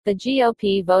The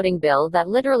GOP voting bill that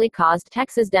literally caused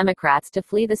Texas Democrats to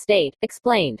flee the state,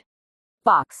 explained.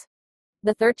 Fox.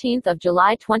 The 13th of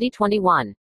July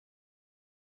 2021.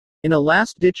 In a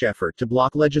last-ditch effort to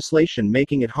block legislation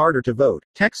making it harder to vote,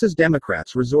 Texas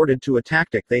Democrats resorted to a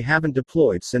tactic they haven't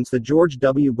deployed since the George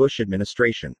W. Bush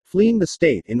administration, fleeing the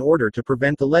state in order to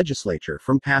prevent the legislature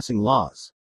from passing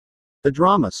laws. The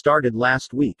drama started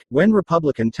last week, when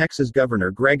Republican Texas Governor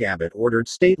Greg Abbott ordered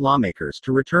state lawmakers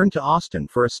to return to Austin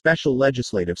for a special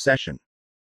legislative session.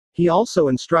 He also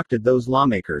instructed those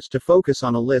lawmakers to focus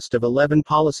on a list of 11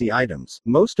 policy items,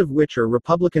 most of which are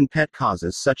Republican pet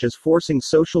causes such as forcing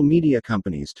social media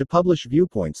companies to publish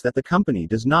viewpoints that the company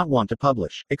does not want to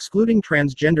publish, excluding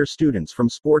transgender students from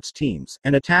sports teams,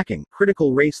 and attacking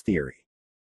critical race theory.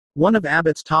 One of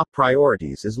Abbott's top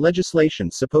priorities is legislation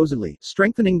supposedly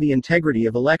strengthening the integrity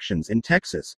of elections in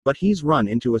Texas, but he's run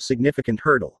into a significant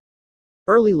hurdle.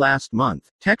 Early last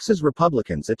month, Texas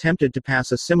Republicans attempted to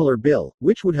pass a similar bill,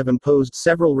 which would have imposed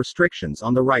several restrictions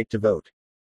on the right to vote.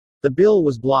 The bill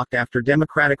was blocked after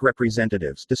Democratic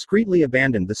representatives discreetly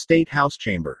abandoned the state House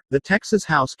chamber. The Texas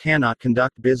House cannot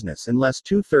conduct business unless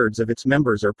 2/3 of its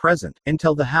members are present,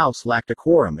 until the House lacked a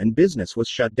quorum and business was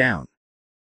shut down.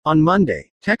 On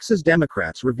Monday, Texas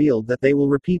Democrats revealed that they will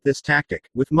repeat this tactic,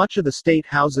 with much of the state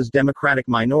House's Democratic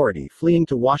minority fleeing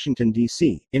to Washington,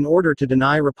 D.C., in order to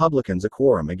deny Republicans a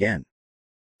quorum again.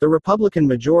 The Republican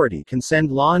majority can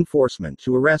send law enforcement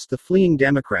to arrest the fleeing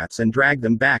Democrats and drag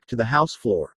them back to the House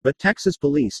floor, but Texas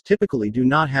police typically do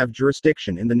not have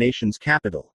jurisdiction in the nation's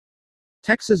capital.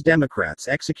 Texas Democrats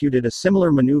executed a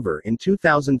similar maneuver in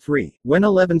 2003, when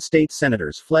 11 state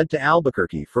senators fled to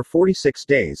Albuquerque for 46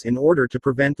 days in order to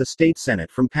prevent the state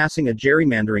Senate from passing a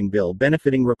gerrymandering bill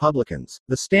benefiting Republicans.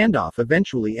 The standoff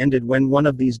eventually ended when one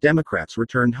of these Democrats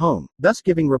returned home, thus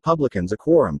giving Republicans a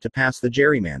quorum to pass the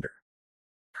gerrymander.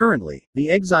 Currently, the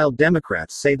exiled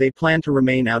Democrats say they plan to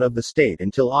remain out of the state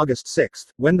until August 6,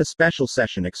 when the special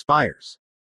session expires.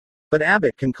 But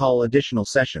Abbott can call additional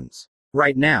sessions.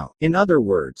 Right now, in other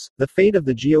words, the fate of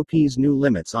the GOP's new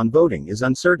limits on voting is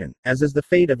uncertain, as is the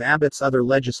fate of Abbott's other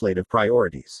legislative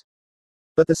priorities.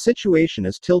 But the situation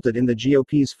is tilted in the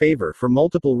GOP's favor for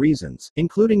multiple reasons,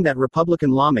 including that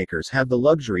Republican lawmakers have the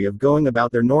luxury of going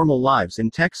about their normal lives in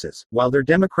Texas, while their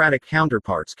Democratic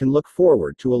counterparts can look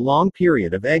forward to a long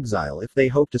period of exile if they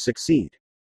hope to succeed.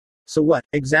 So what,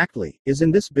 exactly, is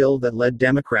in this bill that led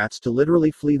Democrats to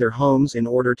literally flee their homes in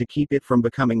order to keep it from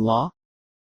becoming law?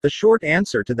 The short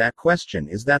answer to that question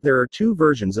is that there are two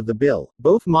versions of the bill,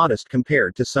 both modest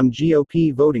compared to some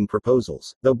GOP voting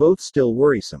proposals, though both still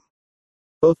worrisome.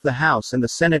 Both the House and the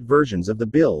Senate versions of the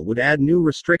bill would add new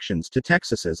restrictions to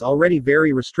Texas's already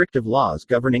very restrictive laws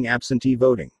governing absentee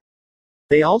voting.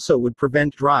 They also would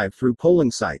prevent drive-through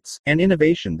polling sites, an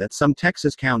innovation that some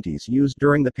Texas counties used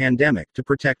during the pandemic to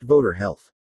protect voter health.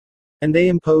 And they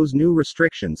impose new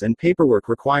restrictions and paperwork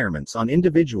requirements on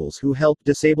individuals who help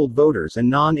disabled voters and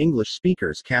non-English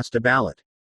speakers cast a ballot.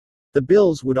 The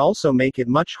bills would also make it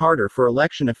much harder for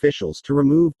election officials to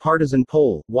remove partisan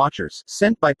poll watchers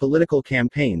sent by political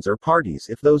campaigns or parties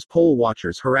if those poll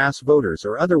watchers harass voters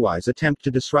or otherwise attempt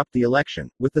to disrupt the election,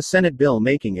 with the Senate bill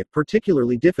making it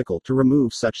particularly difficult to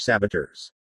remove such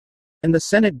saboteurs. And the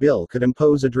Senate bill could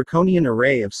impose a draconian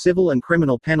array of civil and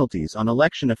criminal penalties on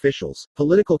election officials,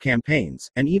 political campaigns,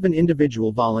 and even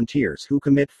individual volunteers who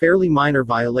commit fairly minor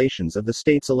violations of the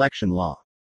state's election law.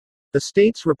 The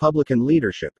state's Republican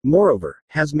leadership, moreover,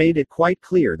 has made it quite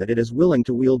clear that it is willing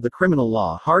to wield the criminal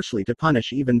law harshly to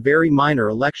punish even very minor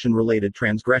election-related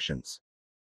transgressions.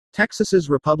 Texas's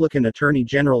Republican Attorney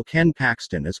General Ken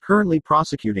Paxton is currently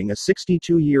prosecuting a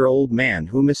 62-year-old man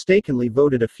who mistakenly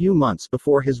voted a few months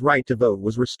before his right to vote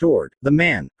was restored. The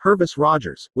man, Hervis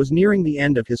Rogers, was nearing the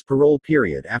end of his parole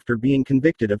period after being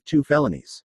convicted of 2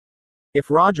 felonies.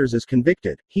 If Rogers is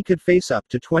convicted, he could face up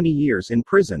to 20 years in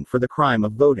prison for the crime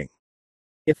of voting.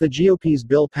 If the GOP's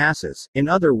bill passes, in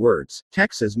other words,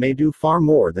 Texas may do far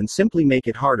more than simply make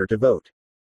it harder to vote.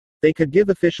 They could give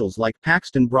officials like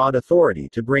Paxton broad authority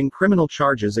to bring criminal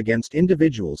charges against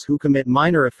individuals who commit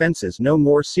minor offenses no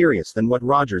more serious than what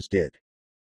Rogers did.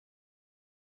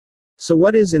 So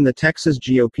what is in the Texas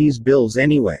GOP's bills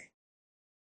anyway?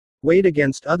 Weighed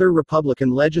against other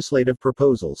Republican legislative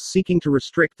proposals seeking to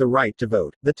restrict the right to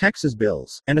vote, the Texas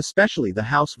bills, and especially the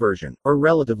House version, are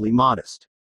relatively modest.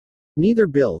 Neither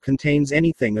bill contains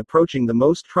anything approaching the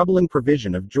most troubling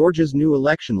provision of Georgia's new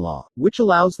election law, which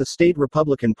allows the state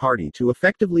Republican Party to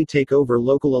effectively take over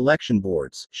local election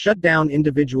boards, shut down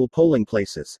individual polling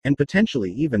places, and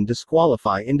potentially even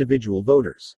disqualify individual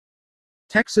voters.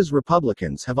 Texas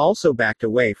Republicans have also backed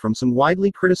away from some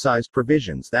widely criticized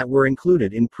provisions that were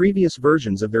included in previous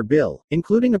versions of their bill,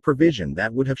 including a provision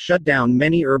that would have shut down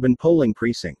many urban polling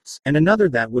precincts, and another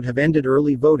that would have ended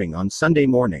early voting on Sunday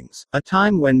mornings, a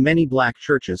time when many black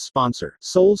churches sponsor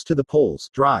Souls to the Polls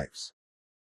drives.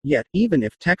 Yet, even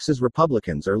if Texas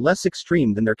Republicans are less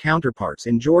extreme than their counterparts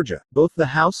in Georgia, both the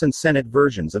House and Senate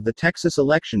versions of the Texas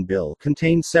election bill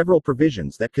contain several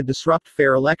provisions that could disrupt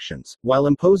fair elections, while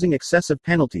imposing excessive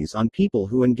penalties on people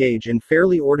who engage in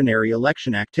fairly ordinary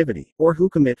election activity, or who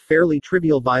commit fairly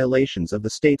trivial violations of the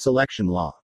state's election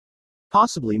law.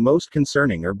 Possibly most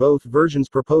concerning are both versions'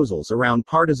 proposals around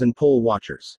partisan poll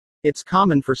watchers. It's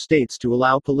common for states to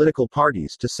allow political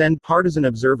parties to send partisan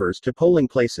observers to polling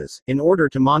places, in order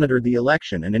to monitor the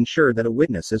election and ensure that a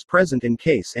witness is present in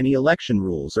case any election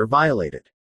rules are violated.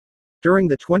 During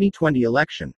the 2020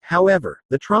 election, however,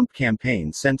 the Trump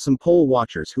campaign sent some poll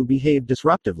watchers who behaved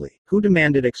disruptively, who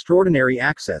demanded extraordinary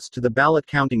access to the ballot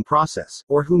counting process,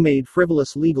 or who made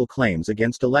frivolous legal claims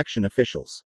against election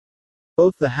officials.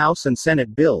 Both the House and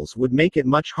Senate bills would make it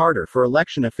much harder for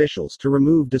election officials to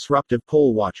remove disruptive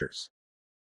poll watchers.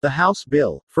 The House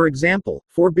bill, for example,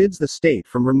 forbids the state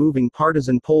from removing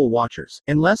partisan poll watchers,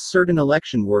 unless certain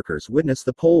election workers witness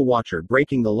the poll watcher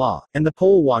breaking the law, and the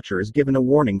poll watcher is given a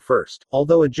warning first,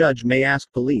 although a judge may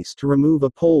ask police to remove a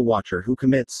poll watcher who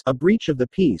commits a breach of the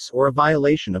peace or a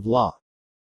violation of law.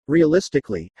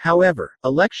 Realistically, however,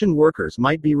 election workers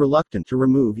might be reluctant to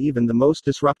remove even the most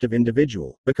disruptive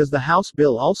individual, because the House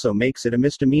bill also makes it a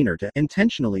misdemeanor to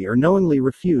intentionally or knowingly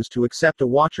refuse to accept a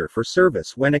watcher for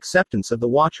service when acceptance of the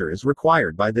watcher is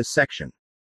required by this section.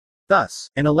 Thus,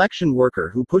 an election worker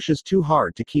who pushes too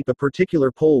hard to keep a particular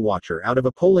poll watcher out of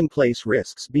a polling place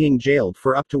risks being jailed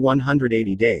for up to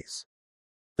 180 days.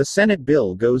 The Senate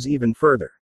bill goes even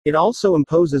further. It also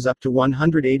imposes up to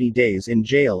 180 days in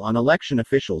jail on election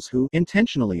officials who,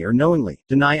 intentionally or knowingly,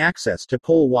 deny access to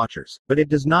poll watchers, but it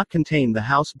does not contain the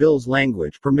House bill's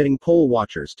language permitting poll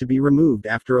watchers to be removed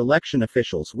after election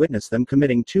officials witness them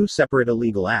committing two separate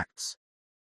illegal acts.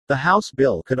 The House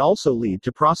bill could also lead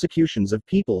to prosecutions of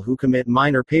people who commit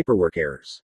minor paperwork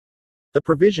errors. The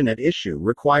provision at issue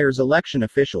requires election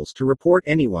officials to report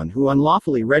anyone who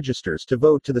unlawfully registers to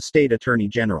vote to the state attorney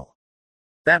general.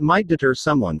 That might deter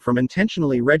someone from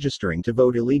intentionally registering to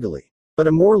vote illegally. But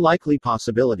a more likely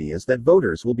possibility is that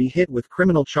voters will be hit with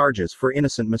criminal charges for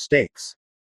innocent mistakes.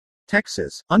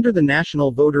 Texas, under the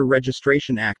National Voter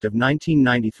Registration Act of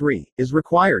 1993, is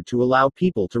required to allow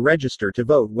people to register to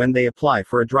vote when they apply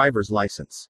for a driver's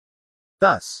license.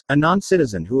 Thus, a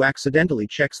non-citizen who accidentally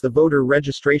checks the voter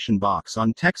registration box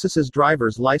on Texas's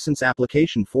driver's license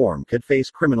application form could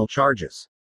face criminal charges.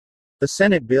 The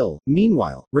Senate bill,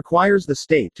 meanwhile, requires the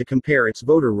state to compare its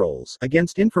voter rolls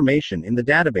against information in the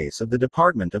database of the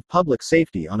Department of Public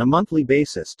Safety on a monthly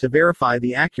basis to verify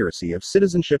the accuracy of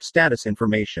citizenship status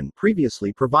information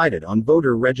previously provided on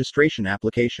voter registration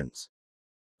applications.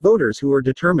 Voters who are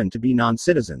determined to be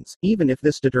non-citizens, even if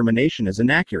this determination is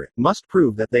inaccurate, must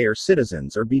prove that they are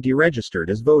citizens or be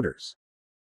deregistered as voters.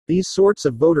 These sorts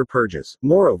of voter purges,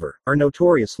 moreover, are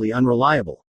notoriously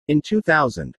unreliable. In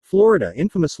 2000, Florida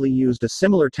infamously used a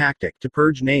similar tactic to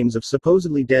purge names of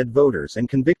supposedly dead voters and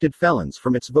convicted felons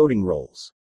from its voting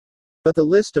rolls. But the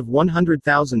list of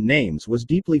 100,000 names was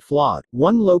deeply flawed.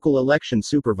 One local election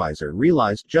supervisor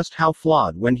realized just how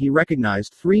flawed when he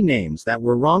recognized 3 names that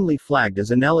were wrongly flagged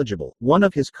as ineligible: one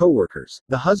of his coworkers,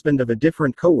 the husband of a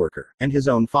different coworker, and his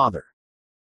own father.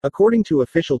 According to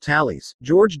official tallies,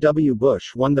 George W.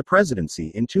 Bush won the presidency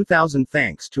in 2000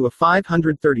 thanks to a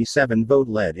 537-vote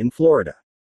lead in Florida.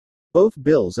 Both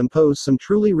bills impose some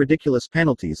truly ridiculous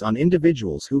penalties on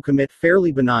individuals who commit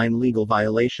fairly benign legal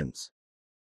violations.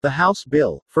 The House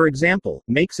bill, for example,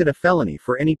 makes it a felony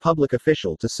for any public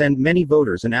official to send many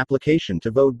voters an application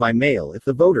to vote by mail if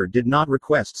the voter did not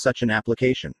request such an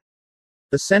application.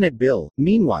 The Senate bill,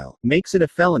 meanwhile, makes it a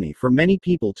felony for many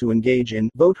people to engage in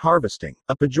vote harvesting,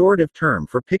 a pejorative term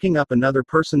for picking up another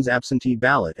person's absentee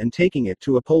ballot and taking it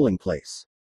to a polling place.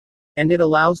 And it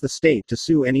allows the state to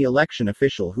sue any election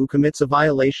official who commits a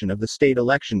violation of the state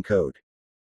election code.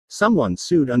 Someone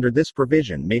sued under this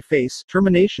provision may face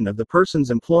termination of the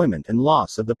person's employment and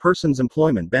loss of the person's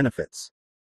employment benefits.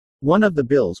 One of the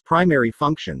bill's primary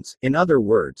functions, in other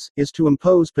words, is to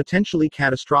impose potentially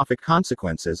catastrophic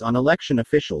consequences on election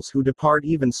officials who depart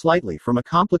even slightly from a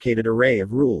complicated array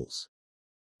of rules.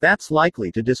 That's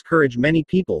likely to discourage many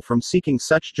people from seeking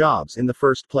such jobs in the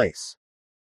first place.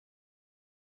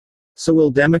 So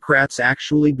will Democrats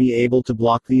actually be able to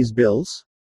block these bills?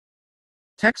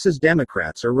 Texas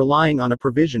Democrats are relying on a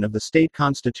provision of the state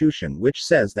constitution which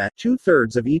says that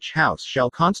 2/3 of each house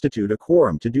shall constitute a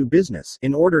quorum to do business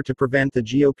in order to prevent the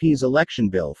GOP's election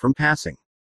bill from passing.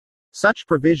 Such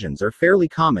provisions are fairly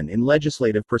common in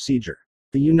legislative procedure.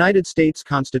 The United States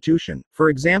Constitution, for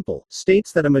example,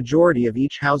 states that a majority of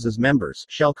each house's members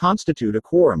shall constitute a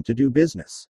quorum to do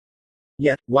business.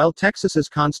 Yet, while Texas's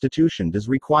constitution does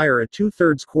require a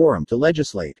 2/3 quorum to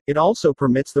legislate, it also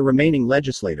permits the remaining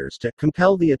legislators to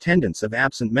compel the attendance of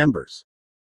absent members.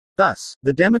 Thus,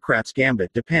 the Democrats'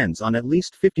 gambit depends on at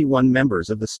least 51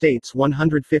 members of the state's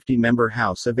 150-member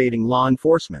House evading law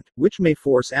enforcement, which may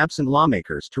force absent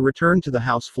lawmakers to return to the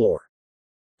House floor.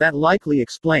 That likely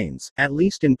explains, at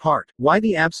least in part, why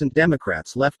the absent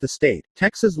Democrats left the state.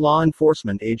 Texas law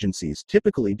enforcement agencies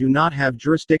typically do not have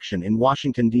jurisdiction in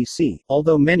Washington, D.C.,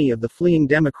 although many of the fleeing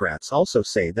Democrats also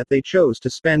say that they chose to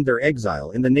spend their exile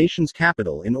in the nation's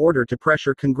capital in order to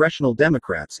pressure congressional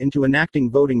Democrats into enacting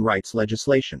voting rights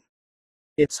legislation.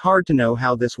 It's hard to know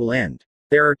how this will end.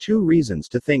 There are two reasons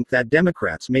to think that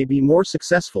Democrats may be more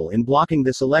successful in blocking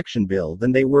this election bill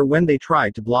than they were when they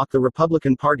tried to block the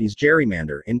Republican Party's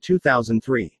gerrymander in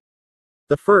 2003.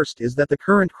 The first is that the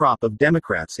current crop of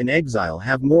Democrats in exile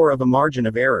have more of a margin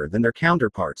of error than their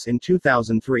counterparts in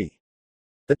 2003.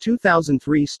 The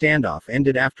 2003 standoff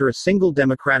ended after a single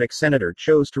Democratic senator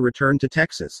chose to return to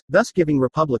Texas, thus giving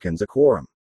Republicans a quorum.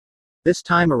 This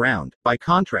time around, by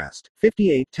contrast,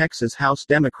 58 Texas House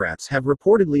Democrats have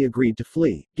reportedly agreed to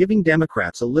flee, giving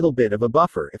Democrats a little bit of a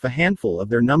buffer if a handful of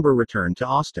their number return to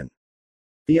Austin.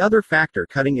 The other factor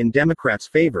cutting in Democrats'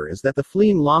 favor is that the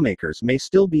fleeing lawmakers may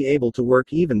still be able to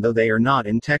work even though they are not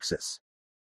in Texas.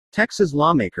 Texas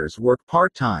lawmakers work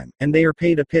part-time, and they are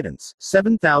paid a pittance,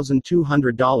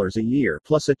 $7,200 a year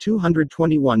plus a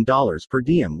 $221 per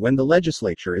diem when the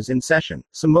legislature is in session,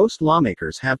 so most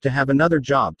lawmakers have to have another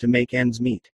job to make ends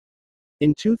meet.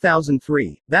 In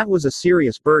 2003, that was a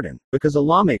serious burden, because a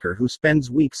lawmaker who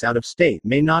spends weeks out of state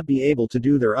may not be able to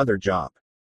do their other job.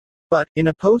 But, in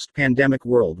a post-pandemic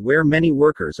world where many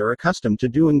workers are accustomed to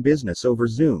doing business over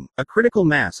Zoom, a critical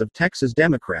mass of Texas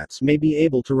Democrats may be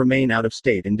able to remain out of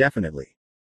state indefinitely.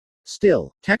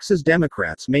 Still, Texas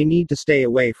Democrats may need to stay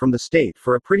away from the state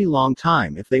for a pretty long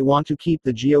time if they want to keep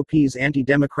the GOP's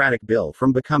anti-democratic bill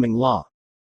from becoming law.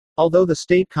 Although the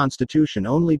state constitution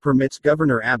only permits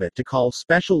Governor Abbott to call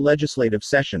special legislative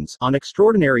sessions on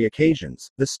extraordinary occasions,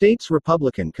 the state's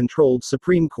Republican-controlled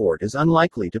Supreme Court is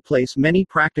unlikely to place many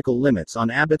practical limits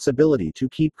on Abbott's ability to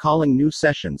keep calling new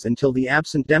sessions until the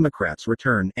absent Democrats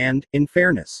return, and, in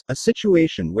fairness, a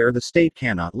situation where the state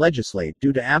cannot legislate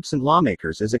due to absent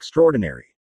lawmakers is extraordinary.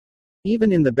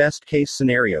 Even in the best-case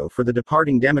scenario for the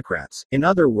departing Democrats, in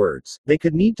other words, they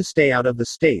could need to stay out of the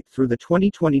state through the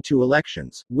 2022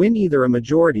 elections, win either a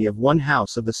majority of one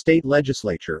house of the state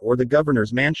legislature or the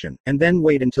governor's mansion, and then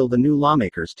wait until the new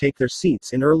lawmakers take their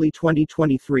seats in early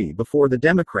 2023 before the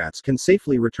Democrats can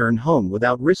safely return home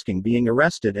without risking being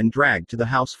arrested and dragged to the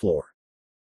House floor.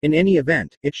 In any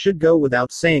event, it should go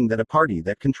without saying that a party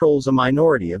that controls a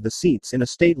minority of the seats in a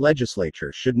state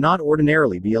legislature should not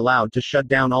ordinarily be allowed to shut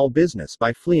down all business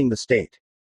by fleeing the state.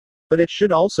 But it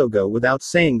should also go without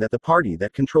saying that the party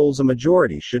that controls a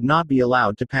majority should not be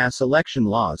allowed to pass election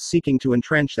laws seeking to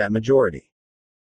entrench that majority.